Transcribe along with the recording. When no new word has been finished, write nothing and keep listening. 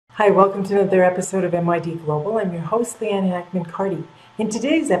Hi, welcome to another episode of MYD Global. I'm your host, Leanne Hackman-Carty. In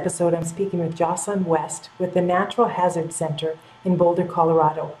today's episode, I'm speaking with Jocelyn West with the Natural Hazard Center in Boulder,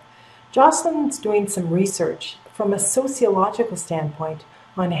 Colorado. Jocelyn's doing some research from a sociological standpoint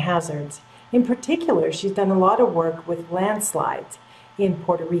on hazards. In particular, she's done a lot of work with landslides in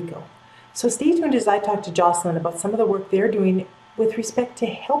Puerto Rico. So stay tuned as I talk to Jocelyn about some of the work they're doing with respect to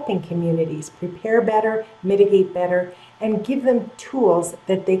helping communities prepare better, mitigate better, and give them tools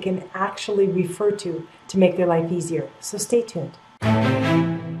that they can actually refer to make their life easier. So stay tuned.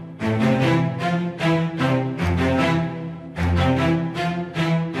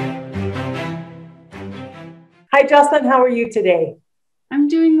 Hi, Jocelyn. How are you today? I'm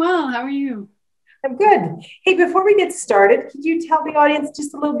doing well. How are you? I'm good. Hey, before we get started, could you tell the audience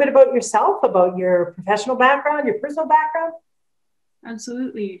just a little bit about yourself, about your professional background, your personal background?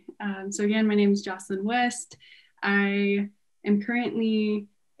 Absolutely. So again, my name is Jocelyn West. I am currently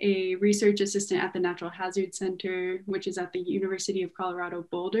a research assistant at the Natural Hazard Center, which is at the University of Colorado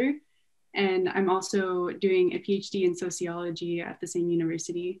Boulder. And I'm also doing a PhD in sociology at the same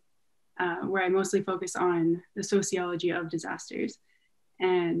university, where I mostly focus on the sociology of disasters.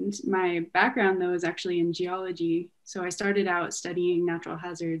 And my background, though, is actually in geology. So I started out studying natural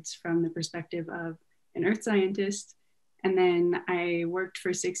hazards from the perspective of an earth scientist. And then I worked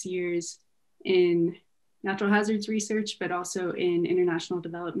for 6 years in natural hazards research, but also in international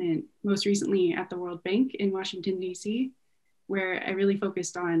development, most recently at the World Bank in Washington, D.C., where I really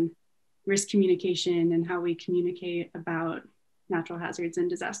focused on risk communication and how we communicate about natural hazards and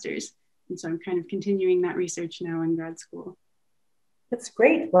disasters. And so I'm kind of continuing that research now in grad school. That's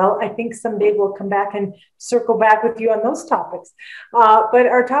great. Well, I think someday we'll come back and circle back with you on those topics. But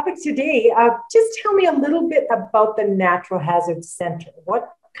our topic today, just tell me a little bit about the Natural Hazard Center.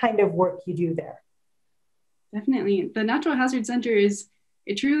 What kind of work you do there? Definitely. The Natural Hazard Center is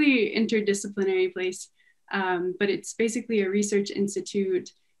a truly interdisciplinary place, but it's basically a research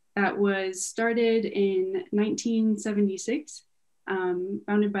institute that was started in 1976,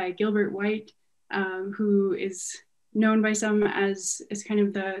 founded by Gilbert White, who is known by some as kind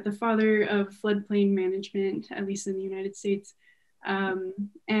of the father of floodplain management, at least in the United States.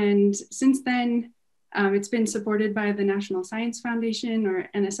 And since then, it's been supported by the National Science Foundation, or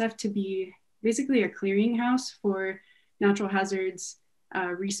NSF, to be basically a clearinghouse for natural hazards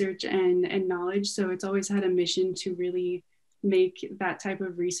research and knowledge. So it's always had a mission to really make that type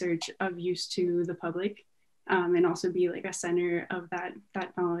of research of use to the public, and also be like a center of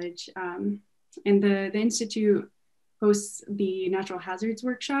that knowledge. And the Institute hosts the Natural Hazards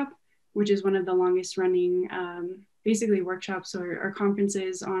Workshop, which is one of the longest running basically workshops or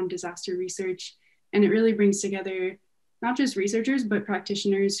conferences on disaster research. And it really brings together not just researchers, but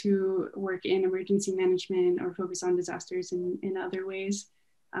practitioners who work in emergency management or focus on disasters in other ways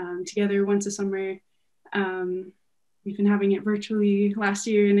together once a summer. We've been having it virtually last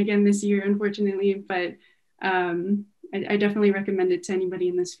year and again this year, unfortunately, but I definitely recommend it to anybody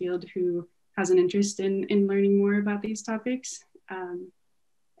in this field who has an interest in learning more about these topics.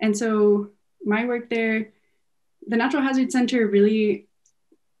 And so my work there, the Natural Hazard Center really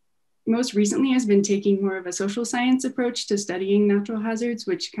most recently has been taking more of a social science approach to studying natural hazards,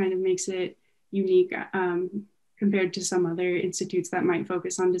 which kind of makes it unique compared to some other institutes that might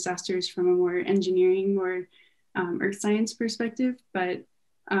focus on disasters from a more engineering or earth science perspective. But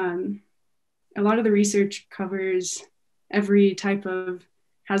a lot of the research covers every type of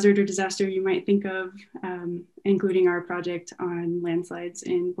hazard or disaster you might think of, including our project on landslides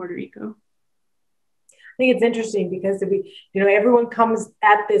in Puerto Rico. I think it's interesting because everyone comes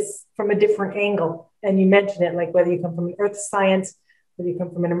at this from a different angle. And you mentioned it, like whether you come from an earth science, whether you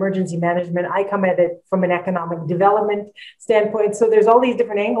come from an emergency management, I come at it from an economic development standpoint. So there's all these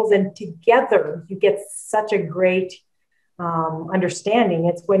different angles, and together you get such a great understanding.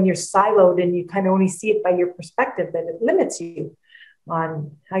 It's when you're siloed and you kind of only see it by your perspective that it limits you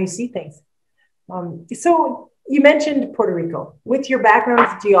on how you see things. So you mentioned Puerto Rico. With your background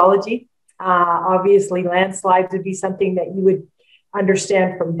as geology, obviously landslides would be something that you would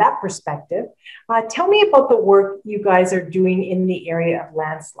understand from that perspective. Tell me about the work you guys are doing in the area of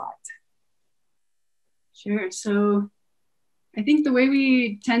landslides. Sure. So I think the way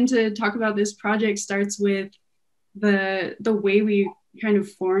we tend to talk about this project starts with the way we kind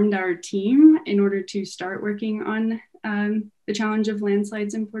of formed our team in order to start working on the challenge of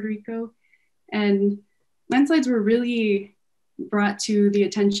landslides in Puerto Rico. And landslides were really brought to the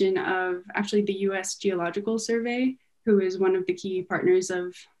attention of actually the US Geological Survey, who is one of the key partners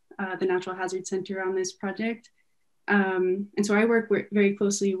of the Natural Hazard Center on this project. And so I work very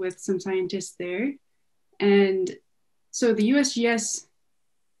closely with some scientists there. And so the USGS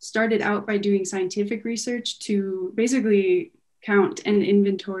started out by doing scientific research to basically count and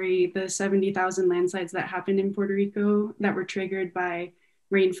inventory the 70,000 landslides that happened in Puerto Rico that were triggered by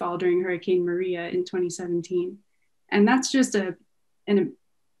rainfall during Hurricane Maria in 2017. And that's just an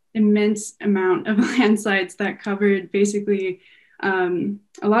immense amount of landslides that covered basically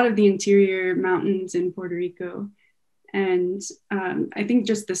a lot of the interior mountains in Puerto Rico. And I think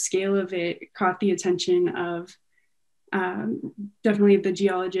just the scale of it caught the attention of definitely the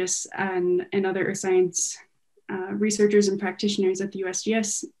geologists and other earth science researchers and practitioners at the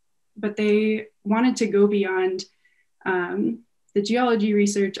USGS, but they wanted to go beyond the geology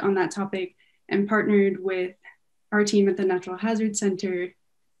research on that topic and partnered with our team at the Natural Hazard Center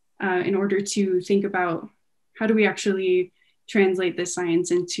in order to think about how do we actually translate this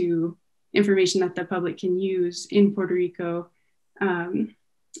science into information that the public can use in Puerto Rico.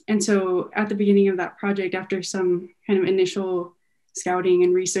 And so at the beginning of that project, after some kind of initial scouting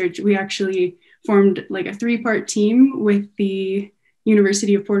and research, we actually formed like a 3-part team with the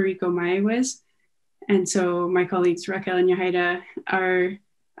University of Puerto Rico, Mayagüez. And so my colleagues, Raquel and Yahaira, are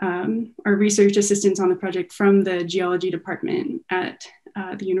research assistants on the project from the geology department at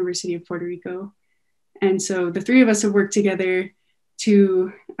the University of Puerto Rico. And so the 3 of us have worked together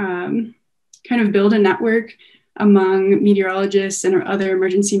to kind of build a network among meteorologists and other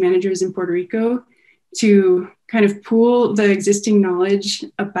emergency managers in Puerto Rico to kind of pool the existing knowledge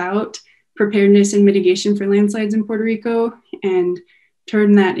about preparedness and mitigation for landslides in Puerto Rico and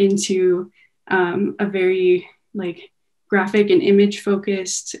turn that into a very like graphic and image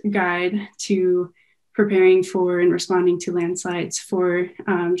focused guide to preparing for and responding to landslides for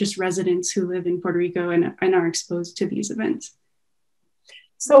just residents who live in Puerto Rico and are exposed to these events.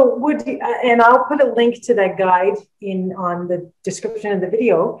 So and I'll put a link to that guide on the description of the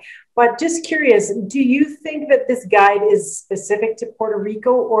video, but just curious, do you think that this guide is specific to Puerto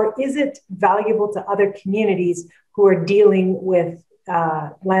Rico, or is it valuable to other communities who are dealing with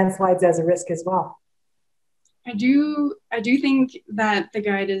landslides as a risk as well? I do think that the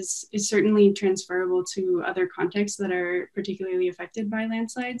guide is certainly transferable to other contexts that are particularly affected by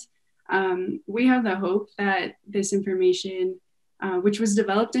landslides. We have the hope that this information, which was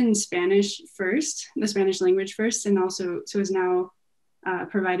developed in Spanish first, the Spanish language first, and also so is now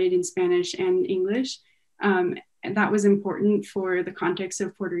provided in Spanish and English. And that was important for the context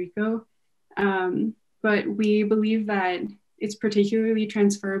of Puerto Rico. But we believe that it's particularly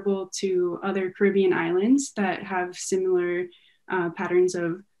transferable to other Caribbean islands that have similar patterns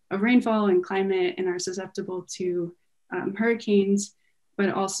of rainfall and climate and are susceptible to hurricanes, but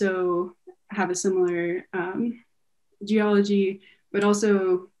also have a similar geology, but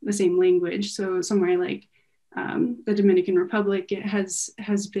also the same language. So somewhere like the Dominican Republic, it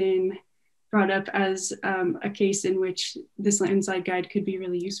has been brought up as a case in which this landslide guide could be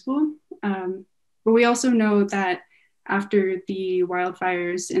really useful. But we also know that after the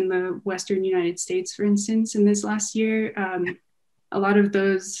wildfires in the Western United States, for instance, in this last year, a lot of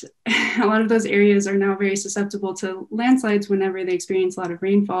those areas are now very susceptible to landslides whenever they experience a lot of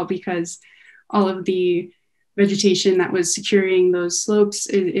rainfall, because all of the vegetation that was securing those slopes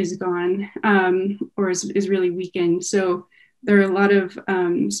is gone or is really weakened. So there are a lot of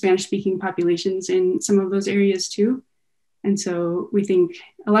Spanish-speaking populations in some of those areas too. And so we think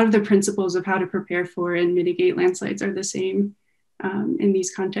a lot of the principles of how to prepare for and mitigate landslides are the same in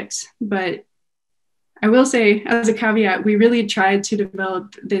these contexts. But I will say, as a caveat, we really tried to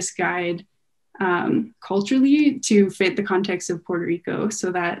develop this guide culturally to fit the context of Puerto Rico,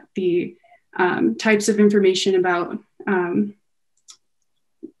 so that the types of information about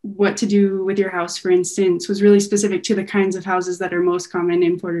what to do with your house, for instance, was really specific to the kinds of houses that are most common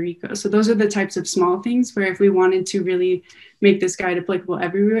in Puerto Rico. So those are the types of small things where if we wanted to really make this guide applicable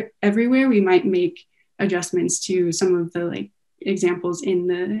everywhere, we might make adjustments to some of the like examples in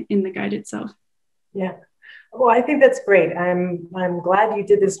the guide itself. Yeah. Well, I think that's great. I'm glad you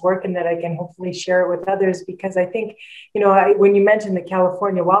did this work and that I can hopefully share it with others, because I think, when you mentioned the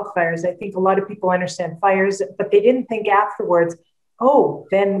California wildfires, I think a lot of people understand fires, but they didn't think afterwards, oh,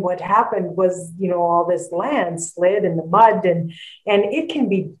 then what happened was, all this land slid in the mud, and it can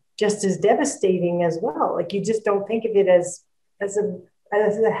be just as devastating as well. Like, you just don't think of it as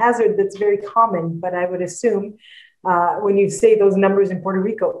a hazard that's very common, but I would assume when you say those numbers in Puerto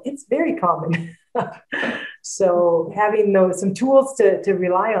Rico, it's very common. So having some tools to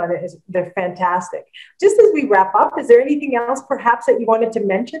rely on they're fantastic. Just as we wrap up, is there anything else perhaps that you wanted to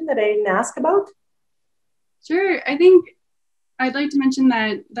mention that I didn't ask about? Sure. I think I'd like to mention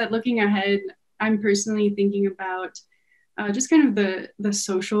that looking ahead, I'm personally thinking about just kind of the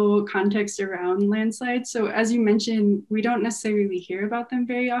social context around landslides. So as you mentioned, we don't necessarily hear about them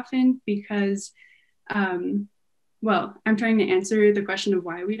very often because, well, I'm trying to answer the question of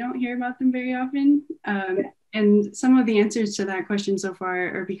why we don't hear about them very often. And some of the answers to that question so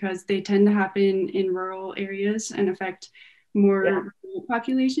far are because they tend to happen in rural areas and affect more rural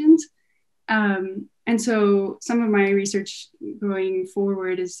populations. And so some of my research going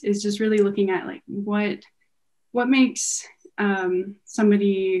forward is just really looking at like what makes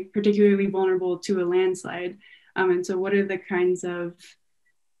somebody particularly vulnerable to a landslide. And so what are the kinds of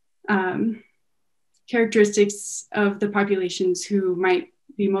characteristics of the populations who might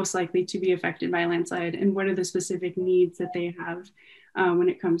be most likely to be affected by a landslide, and what are the specific needs that they have when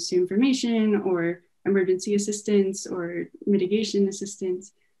it comes to information or emergency assistance or mitigation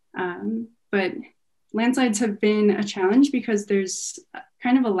assistance. But landslides have been a challenge because there's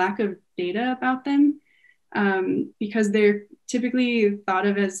kind of a lack of data about them, because they're typically thought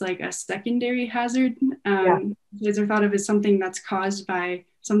of as like a secondary hazard. Because they're thought of as something that's caused by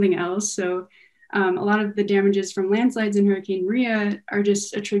something else. So a lot of the damages from landslides in Hurricane Maria are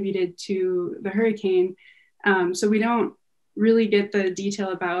just attributed to the hurricane. So we don't really get the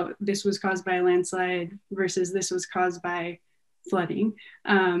detail about this was caused by a landslide versus this was caused by flooding.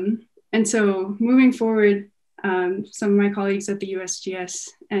 And so moving forward, some of my colleagues at the USGS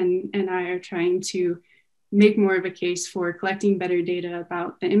and I are trying to make more of a case for collecting better data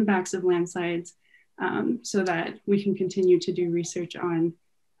about the impacts of landslides, so that we can continue to do research on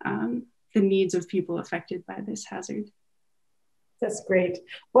the needs of people affected by this hazard. That's great.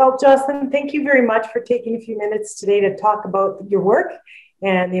 Well, Jocelyn, thank you very much for taking a few minutes today to talk about your work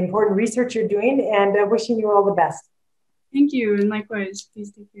and the important research you're doing, and wishing you all the best. Thank you, and likewise,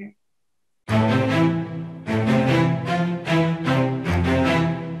 please take care.